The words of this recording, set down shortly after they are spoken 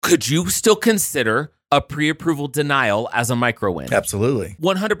could you still consider a pre-approval denial as a micro win? Absolutely.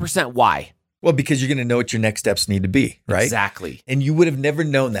 100%. Why? Well, because you're going to know what your next steps need to be, right? Exactly. And you would have never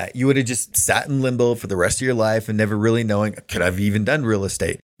known that. You would have just sat in limbo for the rest of your life and never really knowing, could I have even done real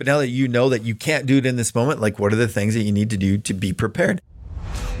estate? But now that you know that you can't do it in this moment, like what are the things that you need to do to be prepared?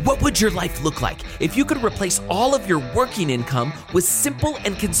 What would your life look like if you could replace all of your working income with simple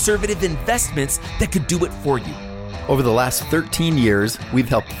and conservative investments that could do it for you? Over the last 13 years, we've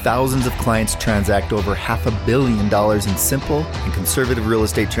helped thousands of clients transact over $500 million in simple and conservative real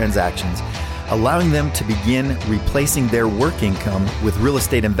estate transactions, allowing them to begin replacing their work income with real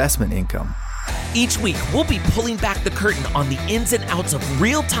estate investment income. Each week, we'll be pulling back the curtain on the ins and outs of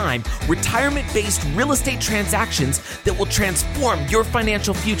real-time, retirement-based real estate transactions that will transform your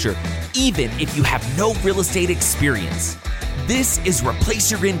financial future, even if you have no real estate experience. This is Replace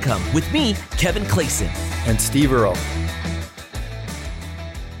Your Income with me, Kevin Clayson. And Steve Earle.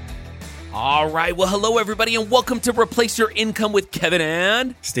 All right. Well, hello, everybody, and welcome to Replace Your Income with Kevin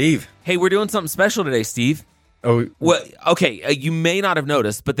and Steve. Hey, we're doing something special today, Steve. Oh, well, okay. You may not have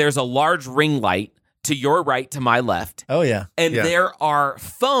noticed, but there's a large ring light to your right, to my left. Oh, yeah. And there are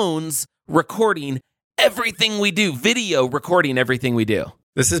phones recording everything we do, video recording everything we do.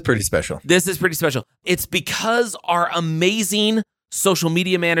 This is pretty special. This is pretty special. It's because our amazing social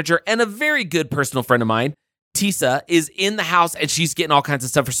media manager and a very good personal friend of mine, Tisa, is in the house and she's getting all kinds of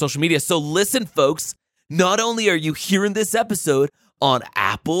stuff for social media. So listen, folks, not only are you hearing this episode on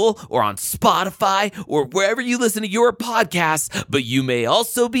Apple or on Spotify or wherever you listen to your podcasts, but you may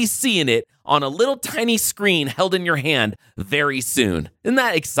also be seeing it on a little tiny screen held in your hand very soon. Isn't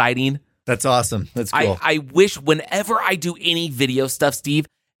that exciting? That's awesome. That's cool. I wish whenever I do any video stuff, Steve,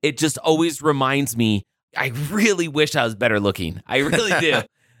 it just always reminds me, I really wish I was better looking. I really do.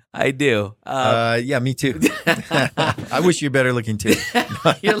 I do. Yeah, me too. I wish you're better looking too.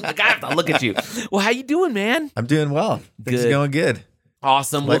 You're like, I have to look at you. Well, how you doing, man? I'm doing well. Things are going good.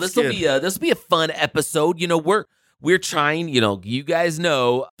 Awesome. Well, Life's this will be a fun episode. You know, we're trying. You know, you guys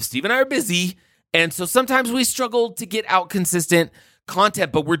know Steve and I are busy, and so sometimes we struggle to get out consistent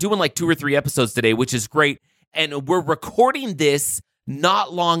content. But we're doing like 2 or 3 episodes today, which is great. And we're recording this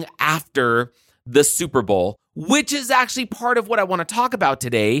not long after the Super Bowl, which is actually part of what I want to talk about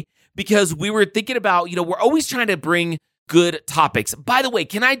today, because we were thinking about, you know, we're always trying to bring good topics. By the way,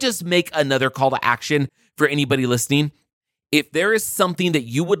 can I just make another call to action for anybody listening? If there is something that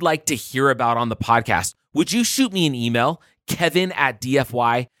you would like to hear about on the podcast, would you shoot me an email,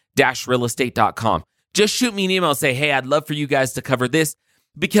 kevin@dfy-realestate.com. Just shoot me an email and say, hey, I'd love for you guys to cover this,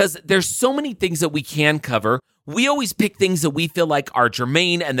 because there's so many things that we can cover. We always pick things that we feel like are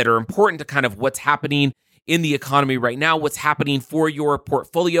germane and that are important to kind of what's happening in the economy right now, what's happening for your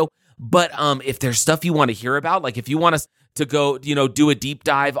portfolio. But if there's stuff you want to hear about, like if you want us to go, you know, do a deep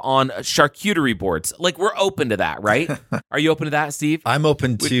dive on charcuterie boards, like we're open to that, right? Are you open to that, Steve? I'm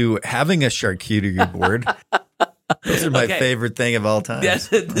open to having a charcuterie board. Those are my favorite thing of all time. Yes,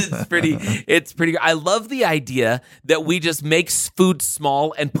 it's pretty. I love the idea that we just make food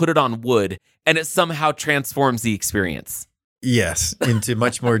small and put it on wood, and it somehow transforms the experience. Yes, into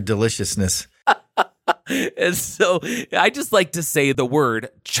much more deliciousness. And so I just like to say the word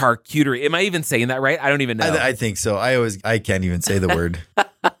charcuterie. Am I even saying that right? I don't even know. I think so. I can't even say the word.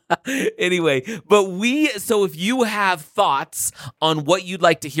 Anyway, but so if you have thoughts on what you'd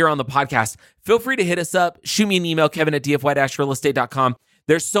like to hear on the podcast, feel free to hit us up. Shoot me an email, kevin@dfy-realestate.com.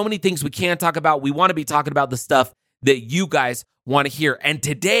 There's so many things we can talk about. We want to be talking about the stuff that you guys want to hear. And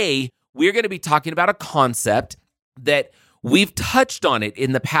today we're going to be talking about a concept that we've touched on it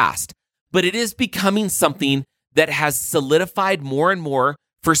in the past, but it is becoming something that has solidified more and more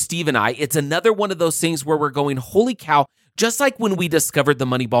for Steve and I. It's another one of those things where we're going, holy cow, just like when we discovered the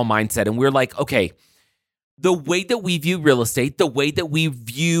Moneyball mindset and we're like, okay, the way that we view real estate, the way that we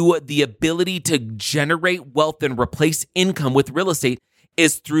view the ability to generate wealth and replace income with real estate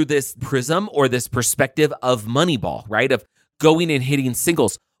is through this prism or this perspective of Moneyball, right? Of going and hitting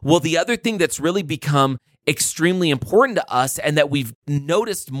singles. Well, the other thing that's really become extremely important to us and that we've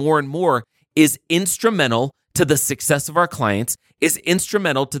noticed more and more is instrumental to the success of our clients, is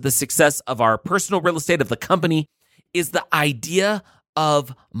instrumental to the success of our personal real estate, of the company, is the idea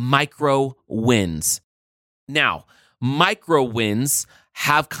of micro wins. Now, micro wins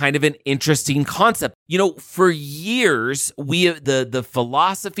have kind of an interesting concept. You know, for years, the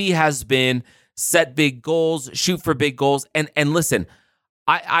philosophy has been set big goals, shoot for big goals. And listen,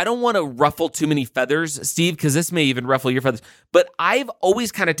 I don't want to ruffle too many feathers, Steve, because this may even ruffle your feathers, but I've always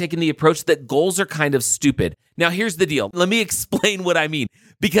kind of taken the approach that goals are kind of stupid. Now, here's the deal. Let me explain what I mean,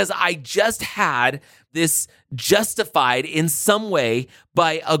 because I just had this justified in some way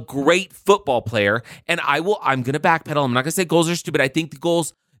by a great football player, and I'm going to backpedal. I'm not going to say goals are stupid. I think the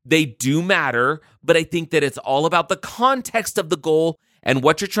goals, they do matter, but I think that it's all about the context of the goal and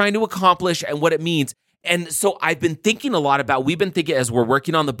what you're trying to accomplish and what it means. And so I've been thinking a lot about, we've been thinking as we're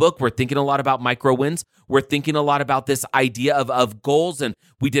working on the book, we're thinking a lot about micro wins. We're thinking a lot about this idea of goals. And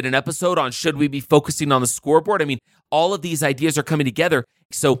we did an episode on should we be focusing on the scoreboard? I mean, all of these ideas are coming together.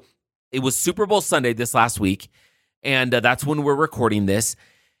 So it was Super Bowl Sunday this last week. And that's when we're recording this.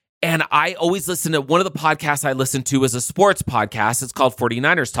 And I always listen to, one of the podcasts I listen to is a sports podcast. It's called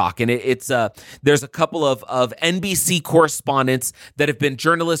 49ers Talk. And there's a couple of NBC correspondents that have been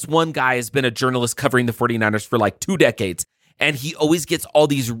journalists. One guy has been a journalist covering the 49ers for like 2 decades. And he always gets all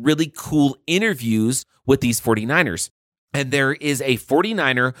these really cool interviews with these 49ers. And there is a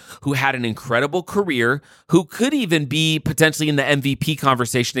 49er who had an incredible career, who could even be potentially in the MVP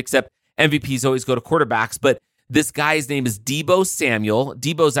conversation, except MVPs always go to quarterbacks. But this guy's name is Deebo Samuel.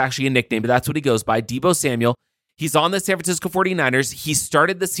 Deebo's actually a nickname, but that's what he goes by, Deebo Samuel. He's on the San Francisco 49ers. He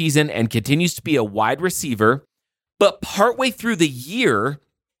started the season and continues to be a wide receiver. But partway through the year,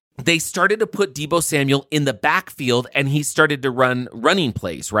 they started to put Deebo Samuel in the backfield, and he started to run running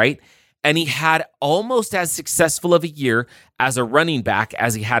plays, right? And he had almost as successful of a year as a running back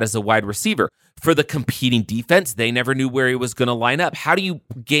as he had as a wide receiver. For the competing defense, they never knew where he was going to line up. How do you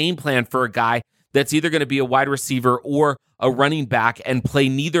game plan for a guy that's either going to be a wide receiver or a running back and play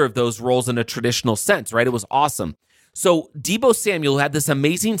neither of those roles in a traditional sense, right? It was awesome. So Deebo Samuel had this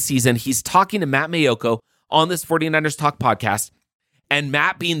amazing season. He's talking to Matt Mayoko on this 49ers Talk podcast. And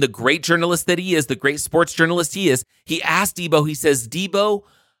Matt, being the great journalist that he is, the great sports journalist he is, he asked Deebo, he says, Deebo,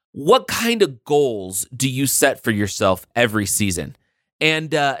 what kind of goals do you set for yourself every season?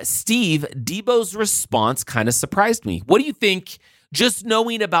 And Steve, Deebo's response kind of surprised me. What do you think, just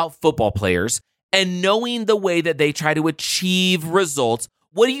knowing about football players and knowing the way that they try to achieve results,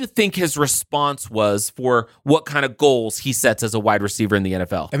 what do you think his response was for what kind of goals he sets as a wide receiver in the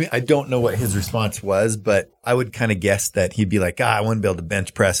NFL? I mean, I don't know what his response was, but I would kind of guess that he'd be like, I want to be able to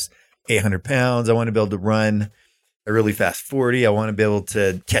bench press 800 pounds. I want to be able to run a really fast 40. I want to be able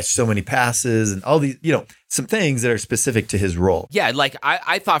to catch so many passes and all these, some things that are specific to his role. Yeah, like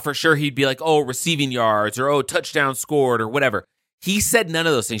I thought for sure he'd be like, oh, receiving yards or touchdown scored or whatever. He said none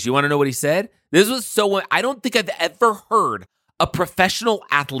of those things. You want to know what he said? This was I don't think I've ever heard a professional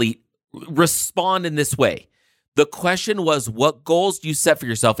athlete respond in this way. The question was, what goals do you set for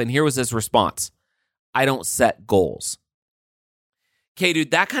yourself? And here was his response. I don't set goals. Okay,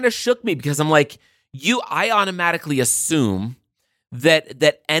 dude, that kind of shook me because I'm like, I automatically assume that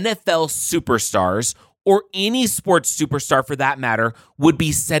NFL superstars or any sports superstar for that matter would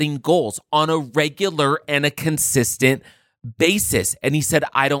be setting goals on a regular and a consistent basis. And he said,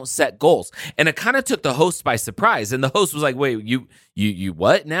 I don't set goals. And it kind of took the host by surprise. And the host was like, wait, you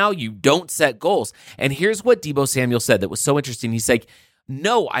what now? You don't set goals. And here's what Deebo Samuel said that was so interesting. He's like,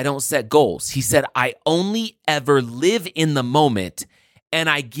 no, I don't set goals. He said, I only ever live in the moment. And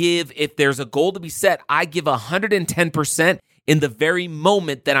I give, if there's a goal to be set, I give 110% in the very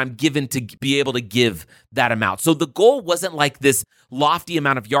moment that I'm given to be able to give that amount. So the goal wasn't like this lofty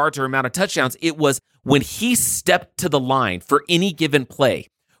amount of yards or amount of touchdowns. It was when he stepped to the line for any given play,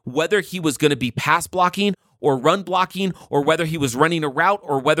 whether he was going to be pass blocking or run blocking, or whether he was running a route,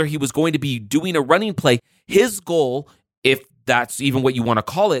 or whether he was going to be doing a running play, his goal, if that's even what you want to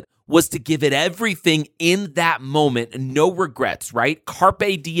call it, was to give it everything in that moment, no regrets, right?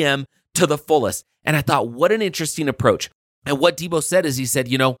 Carpe diem to the fullest. And I thought, what an interesting approach. And what Deebo said is he said,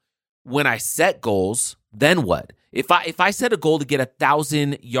 when I set goals, then what? If I set a goal to get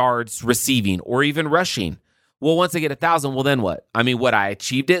 1,000 yards receiving or even rushing, well, once I get 1,000, well, then what? I mean, I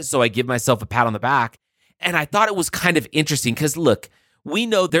achieved it, so I give myself a pat on the back. And I thought it was kind of interesting because, look, we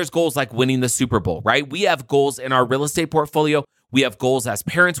know there's goals like winning the Super Bowl, right? We have goals in our real estate portfolio. We have goals as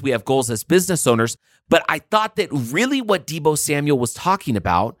parents. We have goals as business owners. But I thought that really what Deebo Samuel was talking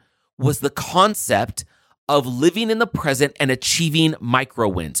about was the concept of living in the present and achieving micro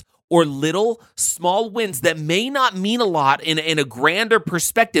wins, or little small wins that may not mean a lot in a grander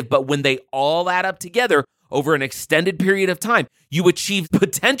perspective, but when they all add up together over an extended period of time, you achieve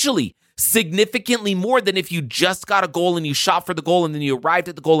potentially significantly more than if you just got a goal and you shot for the goal and then you arrived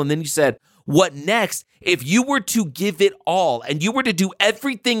at the goal and then you said, what next? If you were to give it all and you were to do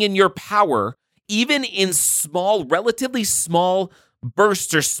everything in your power, even in small, relatively small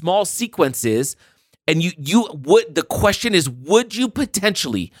bursts or small sequences, And the question is, would you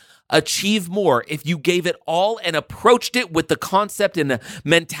potentially achieve more if you gave it all and approached it with the concept and the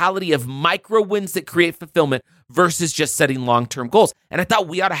mentality of micro wins that create fulfillment versus just setting long-term goals? And I thought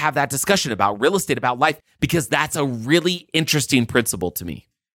we ought to have that discussion about real estate, about life, because that's a really interesting principle to me.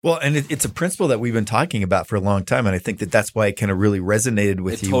 Well, and it's a principle that we've been talking about for a long time, and I think that that's why it kind of really resonated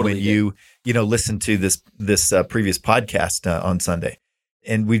with you when you listened to this previous podcast on Sunday.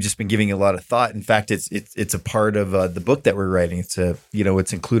 And we've just been giving a lot of thought. In fact, it's a part of the book that we're writing.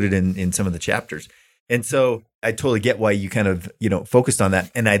 It's included in some of the chapters. And so I totally get why you kind of focused on that.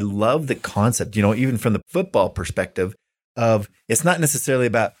 And I love the concept, even from the football perspective of it's not necessarily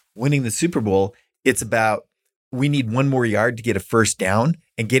about winning the Super Bowl. It's about we need one more yard to get a first down,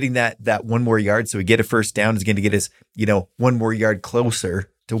 and getting that one more yard so we get a first down is going to get us one more yard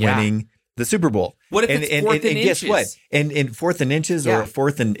closer to winning the Super Bowl. What if it's fourth and inches? Guess what? And fourth and inches or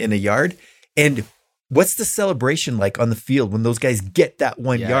fourth in a yard. And what's the celebration like on the field when those guys get that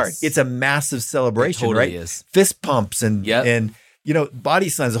 1 yard? It's a massive celebration, it totally right? Is. Fist pumps and body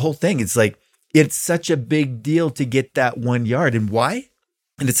signs, the whole thing. It's like it's such a big deal to get that 1 yard. And why?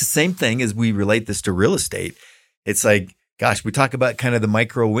 And it's the same thing as we relate this to real estate. It's like, gosh, we talk about kind of the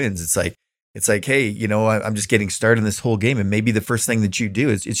micro wins. It's like, hey, I'm just getting started in this whole game. And maybe the first thing that you do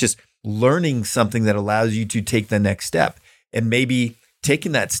is it's just learning something that allows you to take the next step, and maybe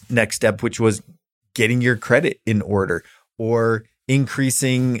taking that next step, which was getting your credit in order or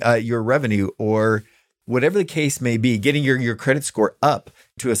increasing your revenue or whatever the case may be, getting your credit score up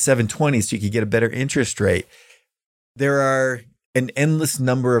to a 720 so you could get a better interest rate. There are an endless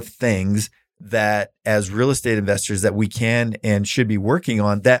number of things that as real estate investors that we can and should be working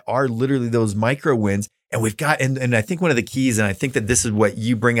on that are literally those micro wins. And we've got, and I think one of the keys, and I think that this is what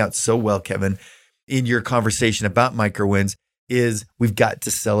you bring out so well, Kevin, in your conversation about micro wins, is we've got to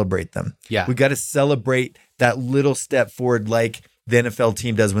celebrate them. Yeah. We've got to celebrate that little step forward like the NFL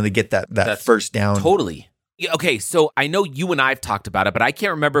team does when they get that first down. Totally. Yeah, okay, so I know you and I have talked about it, but I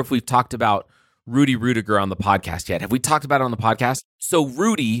can't remember if we've talked about Rudy Ruettiger on the podcast yet. Have we talked about it on the podcast? So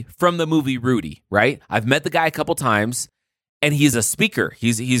Rudy from the movie Rudy, right? I've met the guy a couple times, and he's a speaker.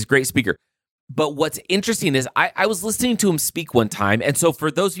 He's a great speaker. But what's interesting is I was listening to him speak one time. And so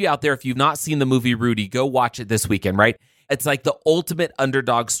for those of you out there, if you've not seen the movie Rudy, go watch it this weekend, right? It's like the ultimate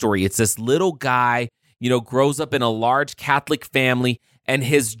underdog story. It's this little guy, grows up in a large Catholic family, and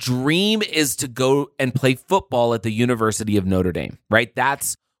his dream is to go and play football at the University of Notre Dame, right?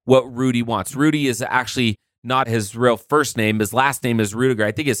 That's what Rudy wants. Rudy is actually not his real first name. His last name is Ruettiger.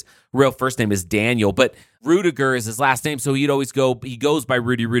 I think his real first name is Daniel, but Ruettiger is his last name. So he goes by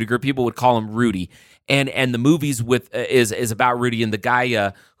Rudy Ruettiger. People would call him Rudy. And the movies is about Rudy, and the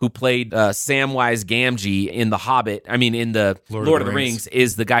guy who played Samwise Gamgee in The Hobbit, in the Lord of the Rings,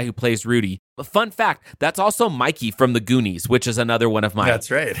 is the guy who plays Rudy. A fun fact, that's also Mikey from The Goonies, which is another one of my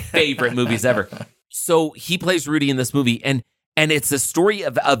favorite movies ever. So he plays Rudy in this movie, and it's the story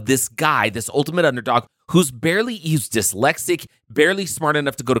of this guy, this ultimate underdog, he's dyslexic, barely smart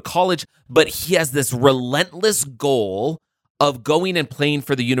enough to go to college, but he has this relentless goal of going and playing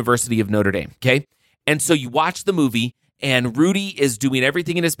for the University of Notre Dame, okay? And so you watch the movie, and Rudy is doing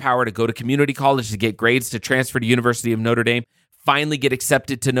everything in his power to go to community college to get grades to transfer to University of Notre Dame, finally get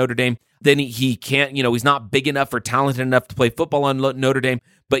accepted to Notre Dame. Then he can't, he's not big enough or talented enough to play football on Notre Dame,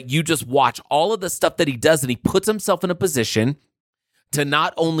 but you just watch all of the stuff that he does, and he puts himself in a position to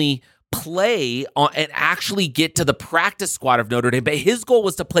not only play and actually get to the practice squad of Notre Dame, but his goal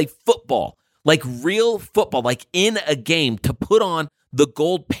was to play football, like real football, like in a game, to put on the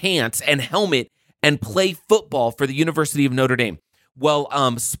gold pants and helmet and play football for the University of Notre Dame.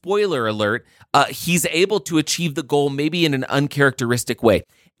 Well, spoiler alert, he's able to achieve the goal maybe in an uncharacteristic way.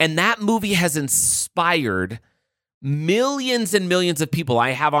 And that movie has inspired millions and millions of people.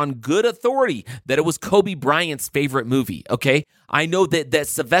 I have on good authority that it was Kobe Bryant's favorite movie, okay? I know that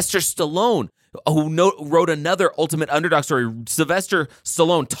Sylvester Stallone, who wrote another ultimate underdog story, Sylvester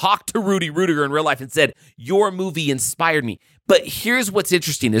Stallone talked to Rudy Ruettiger in real life and said, your movie inspired me. But here's what's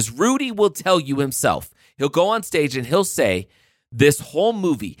interesting is Rudy will tell you himself. He'll go on stage and he'll say, this whole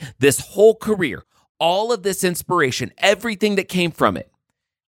movie, this whole career, all of this inspiration, everything that came from it,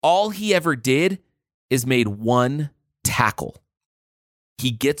 all he ever did is made one tackle.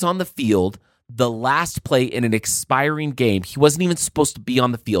 He gets on the field, the last play in an expiring game. He wasn't even supposed to be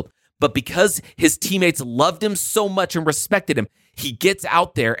on the field, but because his teammates loved him so much and respected him, he gets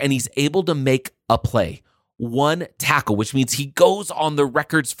out there and he's able to make a play. One tackle, which means he goes on the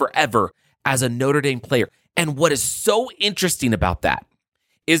records forever as a Notre Dame player. And what is so interesting about that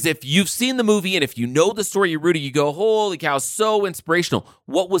is if you've seen the movie and if you know the story of Rudy, you go, holy cow, so inspirational.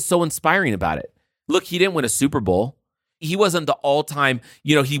 What was so inspiring about it? Look, he didn't win a Super Bowl. He wasn't the all-time,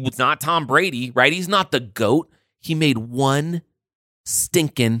 he was not Tom Brady, right? He's not the GOAT. He made one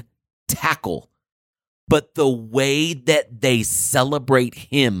stinking tackle. But the way that they celebrate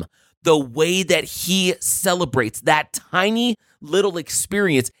him, the way that he celebrates that tiny little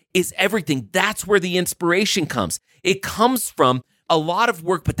experience is everything. That's where the inspiration comes. It comes from a lot of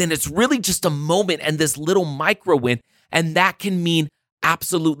work, but then it's really just a moment and this little micro win, and that can mean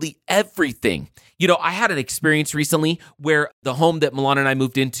absolutely everything. I had an experience recently where the home that Milan and I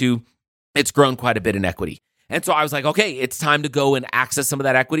moved into, it's grown quite a bit in equity. And so I was like, okay, it's time to go and access some of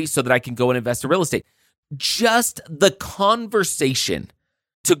that equity so that I can go and invest in real estate. Just the conversation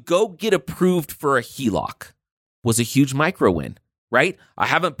to go get approved for a HELOC was a huge micro win, right? I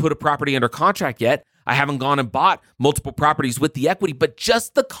haven't put a property under contract yet. I haven't gone and bought multiple properties with the equity, but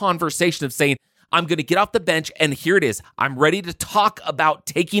just the conversation of saying, I'm going to get off the bench and here it is. I'm ready to talk about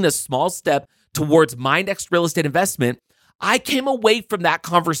taking a small step towards my next real estate investment. I came away from that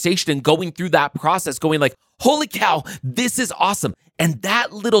conversation and going through that process going like, holy cow, this is awesome. And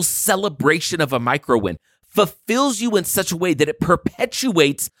that little celebration of a micro win fulfills you in such a way that it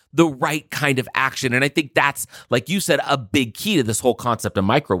perpetuates the right kind of action. And I think that's, like you said, a big key to this whole concept of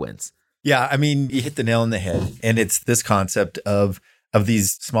micro wins. Yeah, I mean, you hit the nail on the head. And it's this concept of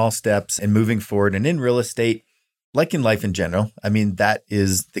these small steps and moving forward. And in real estate, like in life in general, I mean, that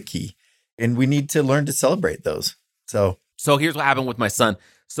is the key. And we need to learn to celebrate those. So here's what happened with my son.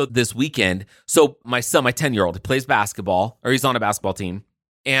 So this weekend, my son, my 10-year-old, he plays basketball, or he's on a basketball team.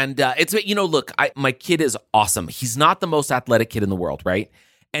 And it's, look, my kid is awesome. He's not the most athletic kid in the world, right?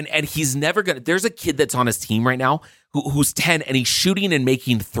 And he's never going to, there's a kid that's on his team right now who's 10 and he's shooting and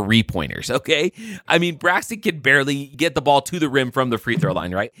making 3-pointers, okay? I mean, Braxton can barely get the ball to the rim from the free throw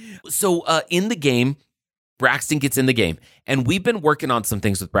line, right? So in the game, Braxton gets in the game, and we've been working on some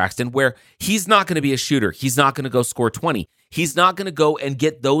things with Braxton where he's not going to be a shooter. He's not going to go score 20. He's not going to go and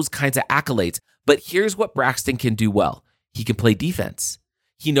get those kinds of accolades. But here's what Braxton can do well. He can play defense.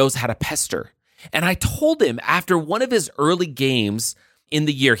 He knows how to pester. And I told him after one of his early games in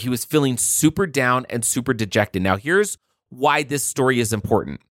the year, he was feeling super down and super dejected. Now, here's why this story is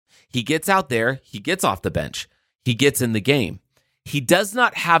important. He gets out there, he gets off the bench, he gets in the game. He does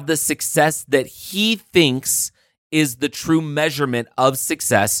not have the success that he thinks is the true measurement of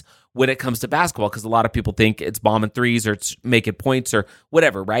success when it comes to basketball, because a lot of people think it's bombing threes or it's making points or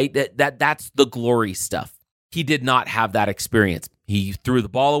whatever, right? That's the glory stuff. He did not have that experience. He threw the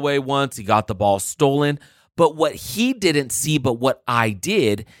ball away once, he got the ball stolen. But what he didn't see, but what I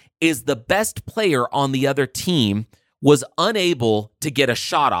did, is the best player on the other team was unable to get a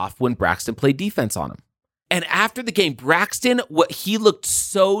shot off when Braxton played defense on him. And after the game, Braxton, he looked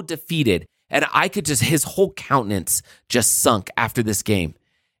so defeated, and I could just, his whole countenance just sunk after this game.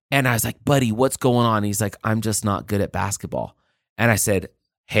 And I was like, buddy, what's going on? He's like, I'm just not good at basketball. And I said,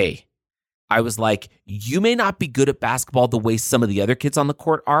 hey, I was like, you may not be good at basketball the way some of the other kids on the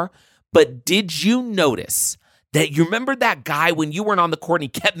court are, but did you notice that you remember that guy when you weren't on the court and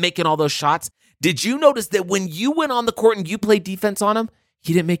he kept making all those shots? Did you notice that when you went on the court and you played defense on him,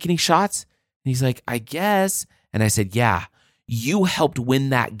 he didn't make any shots? And he's like, I guess. And I said, yeah, you helped win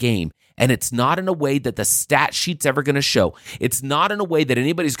that game. And it's not in a way that the stat sheet's ever going to show. It's not in a way that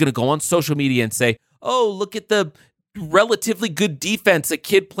anybody's going to go on social media and say, oh, look at the relatively good defense a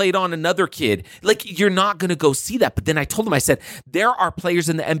kid played on another kid. Like, you're not going to go see that. But then I told him, I said, there are players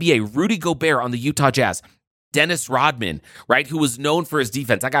in the NBA, Rudy Gobert on the Utah Jazz, Dennis Rodman, right, who was known for his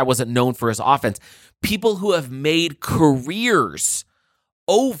defense. That guy wasn't known for his offense. People who have made careers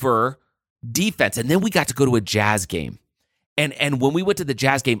over defense. And then we got to go to a Jazz game. And when we went to the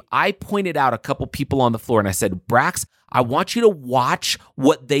Jazz game, I pointed out a couple people on the floor and I said, Brax, I want you to watch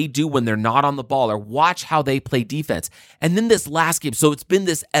what they do when they're not on the ball, or watch how they play defense. And then this last game, so it's been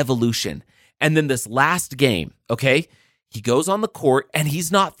this evolution. And then this last game, okay, he goes on the court and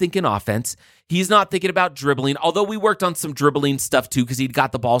he's not thinking offense. He's not thinking about dribbling, although we worked on some dribbling stuff too because he'd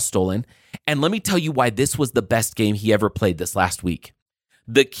got the ball stolen. And let me tell you why this was the best game he ever played this last week.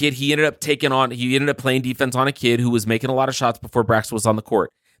 The kid he ended up playing defense on a kid who was making a lot of shots before Braxton was on the court.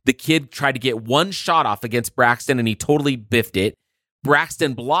 The kid tried to get one shot off against Braxton and he totally biffed it.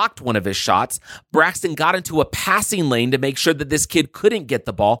 Braxton blocked one of his shots. Braxton got into a passing lane to make sure that this kid couldn't get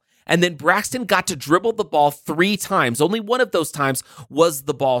the ball. And then Braxton got to dribble the ball 3 times. Only one of those times was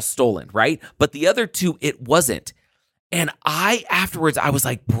the ball stolen, right? But the other 2, it wasn't. And afterwards, I was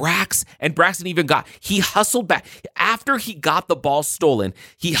like, and Braxton he hustled back. After he got the ball stolen,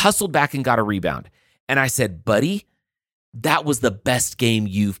 he hustled back and got a rebound. And I said, buddy, that was the best game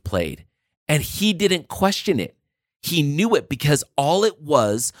you've played. And he didn't question it. He knew it because all it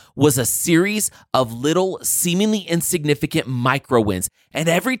was a series of little seemingly insignificant micro wins. And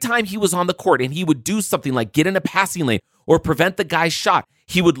every time he was on the court and he would do something like get in a passing lane or prevent the guy's shot,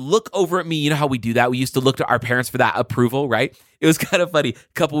 he would look over at me. You know how we do that? We used to look to our parents for that approval, right? It was kind of funny.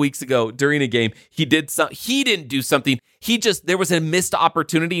 A couple weeks ago during a game, he didn't do something. There was a missed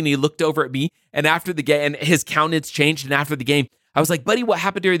opportunity and he looked over at me, and after the game, and his countenance changed. And after the game, I was like, buddy, what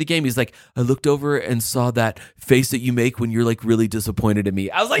happened during the game? He's like, I looked over and saw that face that you make when you're like really disappointed in me.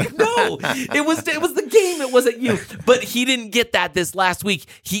 I was like, no, it was the game. It wasn't you. But he didn't get that this last week.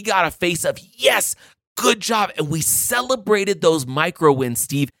 He got a face of, yes, good job. And we celebrated those micro wins,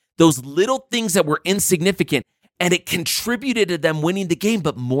 Steve, those little things that were insignificant, and it contributed to them winning the game.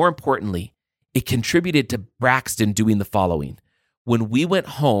 But more importantly, it contributed to Braxton doing the following. When we went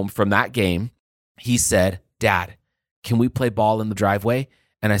home from that game, he said, Dad, can we play ball in the driveway?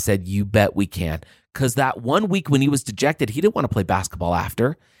 And I said, you bet we can. Because that one week when he was dejected, he didn't want to play basketball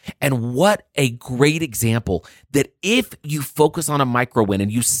after. And what a great example that if you focus on a micro win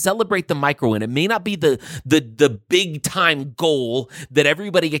and you celebrate the micro win, it may not be the big time goal that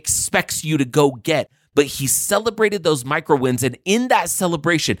everybody expects you to go get, but he celebrated those micro wins. And in that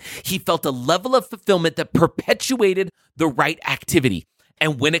celebration, he felt a level of fulfillment that perpetuated the right activity.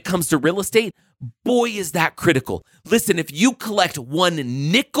 And when it comes to real estate, boy, is that critical. Listen, if you collect one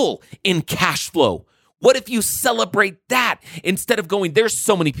nickel in cash flow, what if you celebrate that instead of going, there's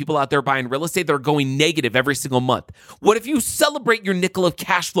so many people out there buying real estate that are going negative every single month. What if you celebrate your nickel of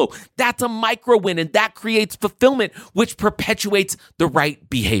cash flow? That's a micro win, and that creates fulfillment, which perpetuates the right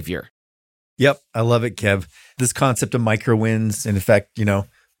behavior. Yep. I love it, Kev. This concept of micro wins, and in fact,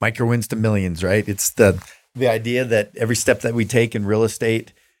 micro wins to millions, right? It's the idea that every step that we take in real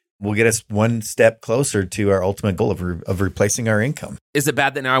estate will get us one step closer to our ultimate goal of replacing our income. Is it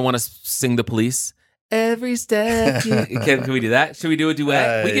bad that now I want to sing The Police? Every step. Can we do that? Should we do a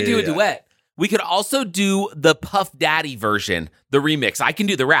duet? We could do a duet. We could also do the Puff Daddy version, the remix. I can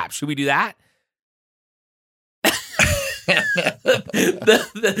do the rap. Should we do that?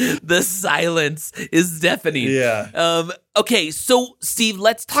 the silence is deafening. Yeah. Okay, so Steve,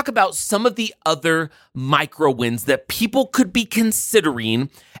 let's talk about some of the other micro wins that people could be considering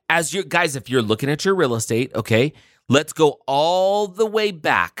as your guys. If you're looking at your real estate, okay, let's go all the way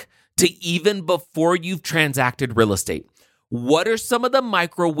back to even before you've transacted real estate. What are some of the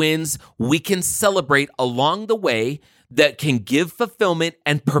micro wins we can celebrate along the way that can give fulfillment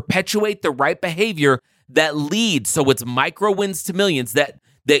and perpetuate the right behavior that leads? So it's micro wins to millions that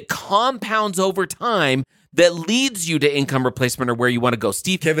compounds over time, that leads you to income replacement or where you want to go.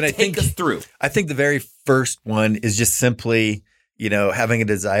 Steve, Kevin, take us through. I think the very first one is just simply, having a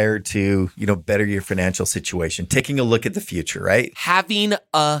desire to, better your financial situation, taking a look at the future, right? Having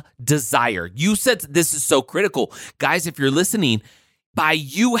a desire. You said this is so critical. Guys, if you're listening, by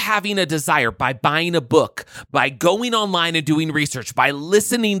you having a desire, by buying a book, by going online and doing research, by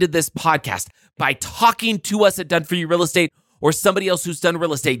listening to this podcast, by talking to us at Done For You Real Estate or somebody else who's done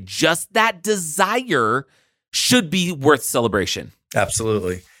real estate, just that desire should be worth celebration.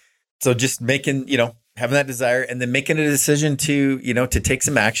 Absolutely. So just making, having that desire and then making a decision to, to take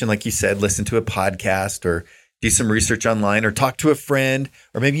some action, like you said, listen to a podcast or do some research online or talk to a friend,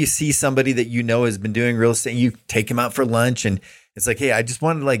 or maybe you see somebody that has been doing real estate and you take them out for lunch and it's like, hey, I just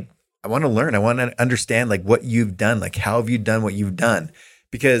want to I want to learn. I want to understand what you've done. How have you done what you've done?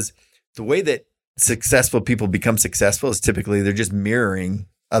 Because the way that successful people become successful is typically they're just mirroring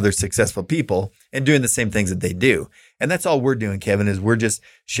other successful people and doing the same things that they do. And that's all we're doing, Kevin, is we're just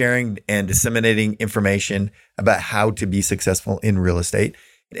sharing and disseminating information about how to be successful in real estate.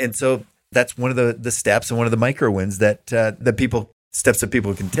 And so that's one of the steps and one of the micro wins that steps that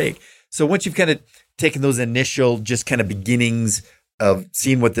people can take. So once you've kind of taken those initial just kind of beginnings of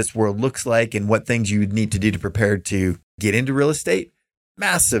seeing what this world looks like and what things you would need to do to prepare to get into real estate,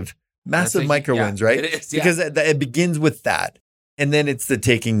 massive micro wins, right? It is, yeah. Because it begins with that. And then it's the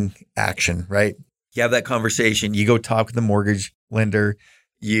taking action, right? You have that conversation. You go talk with the mortgage lender.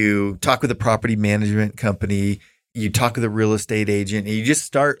 You talk with the property management company. You talk with a real estate agent. And you just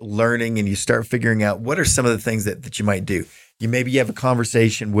start learning and you start figuring out what are some of the things that you might do. You have a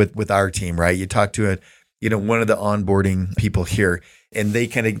conversation with our team, right? You talk to one of the onboarding people here and they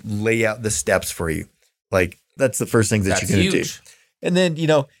kind of lay out the steps for you. That's the first thing that you're going to do. And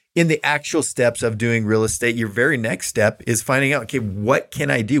then, in the actual steps of doing real estate, your very next step is finding out, okay, what can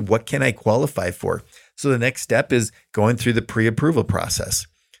I do? What can I qualify for? So the next step is going through the pre-approval process,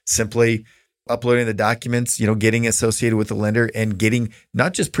 simply uploading the documents, getting associated with the lender and getting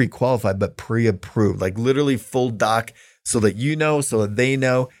not just pre-qualified, but pre-approved, literally full doc so that so that they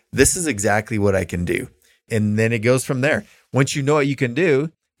know this is exactly what I can do. And then it goes from there. Once you know what you can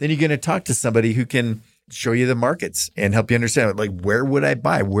do, then you're going to talk to somebody who can show you the markets and help you understand, like, where would I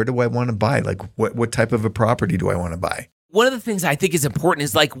buy? Where do I want to buy? Like, what type of a property do I want to buy? One of the things I think is important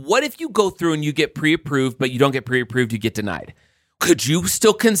is, like, what if you go through and you get pre-approved, but you don't get pre-approved, you get denied? Could you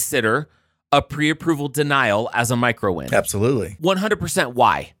still consider a pre-approval denial as a micro win? Absolutely. 100%.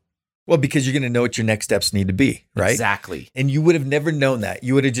 Why? Well, because you're going to know what your next steps need to be, right? Exactly. And you would have never known that.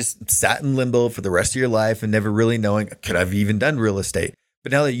 You would have just sat in limbo for the rest of your life and never really knowing, could I have even done real estate?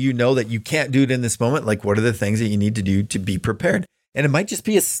 But now that you know that you can't do it in this moment, like, what are the things that you need to do to be prepared? And it might just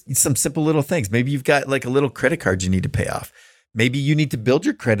be some simple little things. Maybe you've got like a little credit card you need to pay off. Maybe you need to build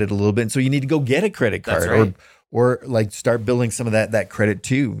your credit a little bit. And so you need to go get a credit card. That's right. or like start building some of that credit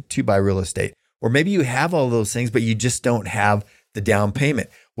to buy real estate. Or maybe you have all those things, but you just don't have the down payment.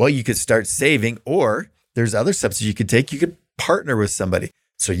 Well, you could start saving, or there's other steps that you could take. You could partner with somebody.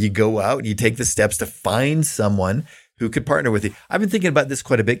 So you go out and you take the steps to find someone who could partner with you. I've been thinking about this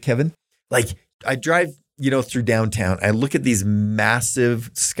quite a bit, Kevin. Like, I drive, through downtown. I look at these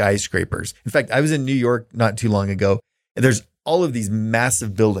massive skyscrapers. In fact, I was in New York not too long ago, and there's all of these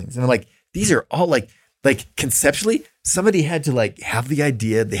massive buildings. And I'm like, these are all like conceptually, somebody had to like have the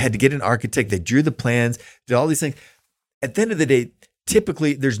idea. They had to get an architect. They drew the plans, did all these things. At the end of the day,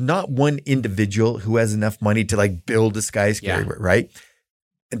 typically there's not one individual who has enough money to like build a skyscraper, right?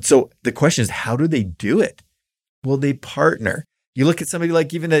 And so the question is, how do they do it? Well, they partner. You look at somebody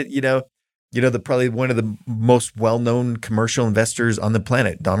like even probably one of the most well-known commercial investors on the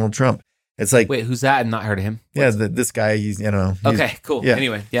planet, Donald Trump. It's like, wait, who's that? I've not heard of him. Yeah, this guy. He's okay, cool. Yeah.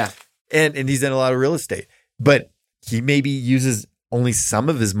 Anyway, yeah, and he's in a lot of real estate, but he maybe uses only some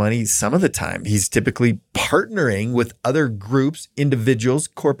of his money some of the time. He's typically partnering with other groups, individuals,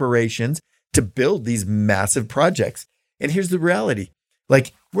 corporations to build these massive projects. And here's the reality.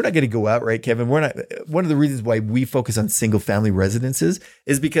 Like, we're not going to go out, right, Kevin? We're not. One of the reasons why we focus on single family residences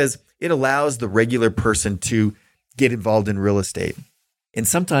is because it allows the regular person to get involved in real estate. And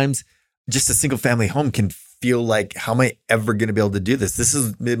sometimes just a single family home can feel like, how am I ever going to be able to do this?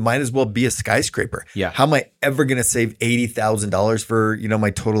 It might as well be a skyscraper. Yeah. How am I ever going to save $80,000 for,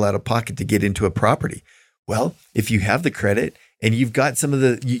 my total out of pocket to get into a property? Well, if you have the credit and you've got some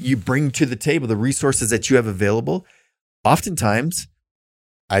of you bring to the table the resources that you have available, oftentimes,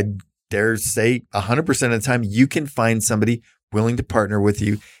 I dare say 100% of the time, you can find somebody willing to partner with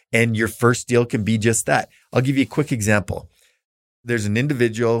you, and your first deal can be just that. I'll give you a quick example. There's an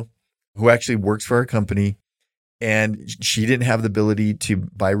individual who actually works for our company, and she didn't have the ability to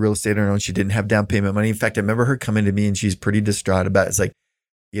buy real estate on her own. She didn't have down payment money. In fact, I remember her coming to me and she's pretty distraught about it. It's like,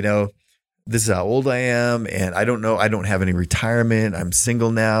 this is how old I am, and I don't know. I don't have any retirement. I'm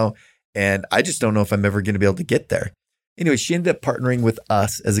single now, and I just don't know if I'm ever going to be able to get there. Anyway, she ended up partnering with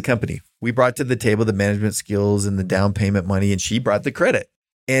us as a company. We brought to the table the management skills and the down payment money, and she brought the credit.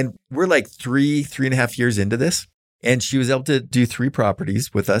 And we're like 3.5 years into this. And she was able to do 3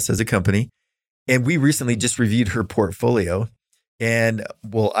 properties with us as a company. And we recently just reviewed her portfolio. And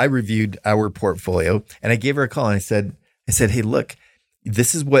I reviewed our portfolio, and I gave her a call and I said, hey, look,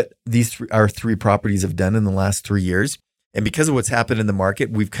 this is what our 3 properties have done in the last 3 years. And because of what's happened in the market,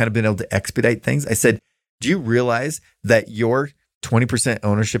 we've kind of been able to expedite things. I said, do you realize that your 20%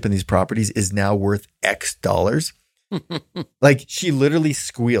 ownership in these properties is now worth X dollars? Like, she literally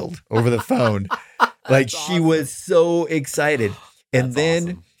squealed over the phone. Like, she was so excited. And then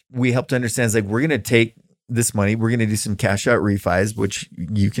awesome. We helped understand, it's like, we're going to take this money, we're going to do some cash out refis, which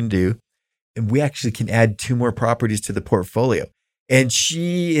you can do. And we actually can add 2 more properties to the portfolio. And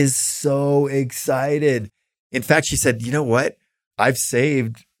she is so excited. In fact, she said, you know what? I've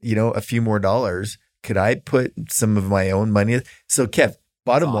saved, a few more dollars. Could I put some of my own money? So, Kev,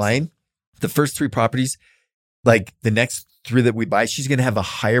 bottom line, the first 3 properties, like the next 3 that we buy, she's going to have a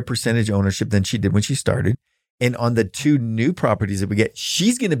higher percentage ownership than she did when she started. And on the 2 new properties that we get,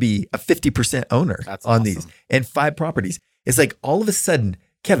 she's going to be a 50% owner on these, and 5 properties. It's like, all of a sudden,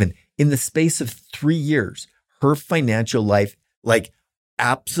 Kevin, in the space of 3 years, her financial life, like,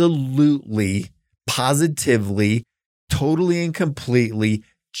 absolutely, positively, totally and completely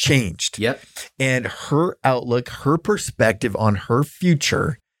changed. Yep. And her outlook, her perspective on her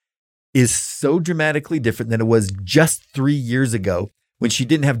future is so dramatically different than it was just 3 years ago, when she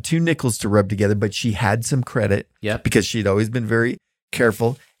didn't have 2 nickels to rub together, but she had some credit. Yep. Because she'd always been very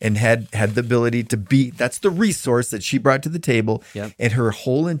careful and had the ability to that's the resource that she brought to the table. Yep. And her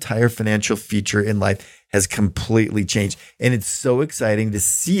whole entire financial future in life has completely changed. And it's so exciting to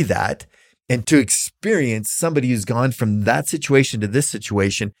see that and to experience somebody who's gone from that situation to this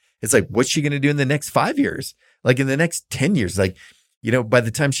situation. It's like, what's she going to do in the next 5 years? Like, in the next 10 years? Like, by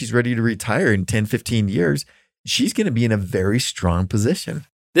the time she's ready to retire in 10, 15 years, she's going to be in a very strong position.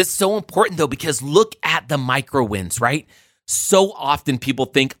 This is so important though, because look at the micro wins, right? So often people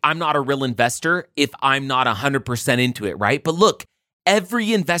think I'm not a real investor if I'm not 100% into it, right? But look,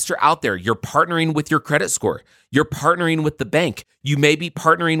 every investor out there, you're partnering with your credit score. You're partnering with the bank. You may be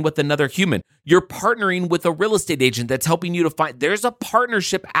partnering with another human. You're partnering with a real estate agent that's helping you to find, there's a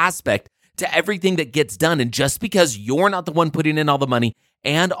partnership aspect to everything that gets done. And just because you're not the one putting in all the money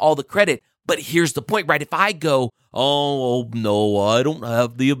and all the credit, but here's the point, right? If I go, oh no, I don't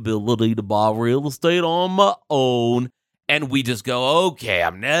have the ability to buy real estate on my own, and we just go, okay,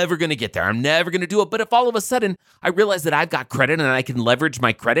 I'm never going to get there. I'm never going to do it. But if all of a sudden I realize that I've got credit and I can leverage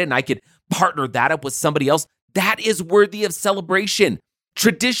my credit and I could partner that up with somebody else, that is worthy of celebration.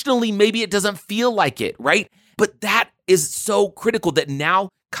 Traditionally, maybe it doesn't feel like it, right? But that is so critical that now,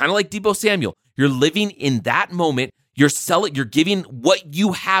 kind of like Deebo Samuel, you're living in that moment. You're giving what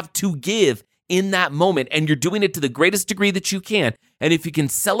you have to give in that moment, and you're doing it to the greatest degree that you can. And if you can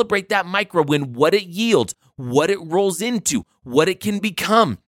celebrate that micro win, what it yields, what it rolls into, what it can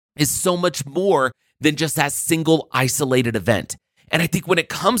become is so much more than just that single isolated event. And I think when it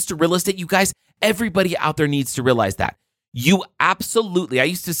comes to real estate, you guys, everybody out there needs to realize that. You absolutely, I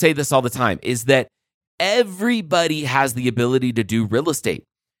used to say this all the time, is that everybody has the ability to do real estate.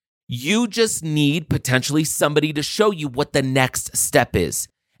 You just need potentially somebody to show you what the next step is.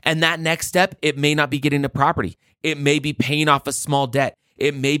 And that next step, it may not be getting a property. It may be paying off a small debt.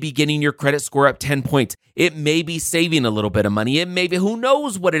 It may be getting your credit score up 10 points. It may be saving a little bit of money. It may be, who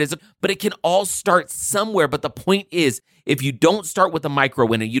knows what it is, but it can all start somewhere. But the point is, if you don't start with a micro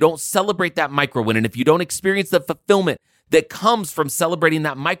win and you don't celebrate that micro win, and if you don't experience the fulfillment that comes from celebrating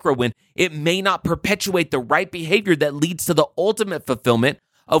that micro win, it may not perpetuate the right behavior that leads to the ultimate fulfillment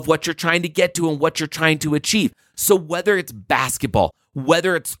of what you're trying to get to and what you're trying to achieve. So whether it's basketball,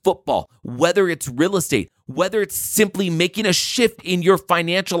 whether it's football, whether it's real estate, whether it's simply making a shift in your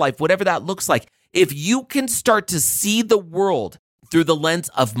financial life, whatever that looks like, if you can start to see the world through the lens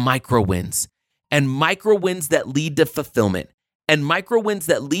of micro wins and micro wins that lead to fulfillment and micro wins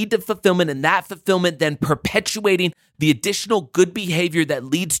that lead to fulfillment, and that fulfillment then perpetuating the additional good behavior that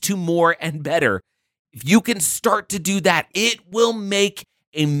leads to more and better, if you can start to do that, it will make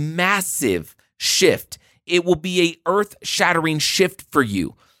a massive shift. It will be a earth-shattering shift for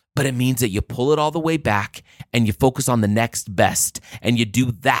you, but it means that you pull it all the way back and you focus on the next best and you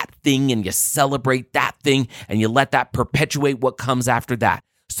do that thing and you celebrate that thing and you let that perpetuate what comes after that.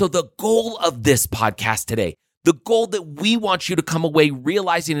 So the goal of this podcast today, the goal that we want you to come away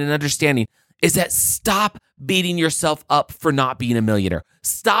realizing and understanding is that stop beating yourself up for not being a millionaire.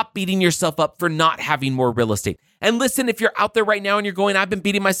 Stop beating yourself up for not having more real estate. And listen, if you're out there right now and you're going, I've been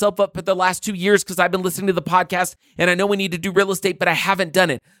beating myself up for the last 2 years because I've been listening to the podcast and I know we need to do real estate, but I haven't done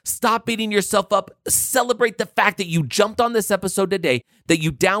it. Stop beating yourself up. Celebrate the fact that you jumped on this episode today, that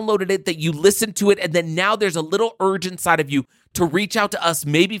you downloaded it, that you listened to it, and then now there's a little urge inside of you to reach out to us,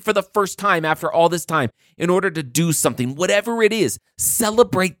 maybe for the first time after all this time, in order to do something, whatever it is.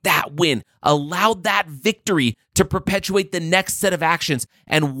 Celebrate that win. Allow that victory to perpetuate the next set of actions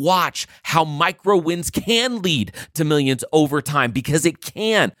and watch how micro wins can lead to millions over time, because it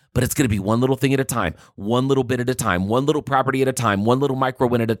can, but it's going to be one little thing at a time, one little bit at a time, one little property at a time, one little micro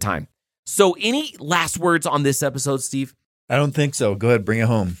win at a time. So any last words on this episode, Steve? I don't think so. Go ahead, bring it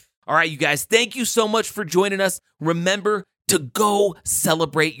home. All right, you guys, thank you so much for joining us. Remember to go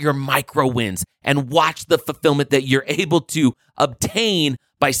celebrate your micro wins and watch the fulfillment that you're able to obtain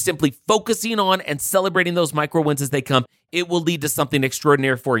by simply focusing on and celebrating those micro wins as they come. It will lead to something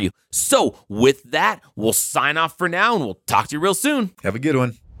extraordinary for you. So with that, we'll sign off for now and we'll talk to you real soon. Have a good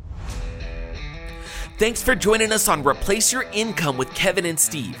one. Thanks for joining us on Replace Your Income with Kevin and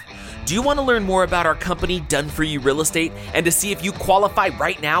Steve. Do you want to learn more about our company, Done For You Real Estate, and to see if you qualify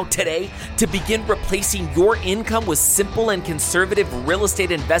right now, today, to begin replacing your income with simple and conservative real estate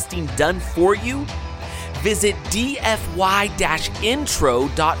investing done for you? Visit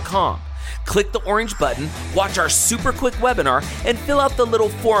dfy-intro.com. Click the orange button, watch our super quick webinar, and fill out the little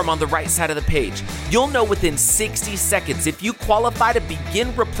form on the right side of the page. You'll know within 60 seconds if you qualify to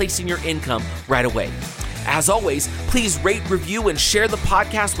begin replacing your income right away. As always, please rate, review, and share the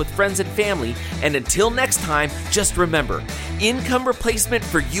podcast with friends and family. And until next time, just remember, income replacement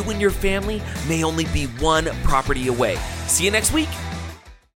for you and your family may only be one property away. See you next week.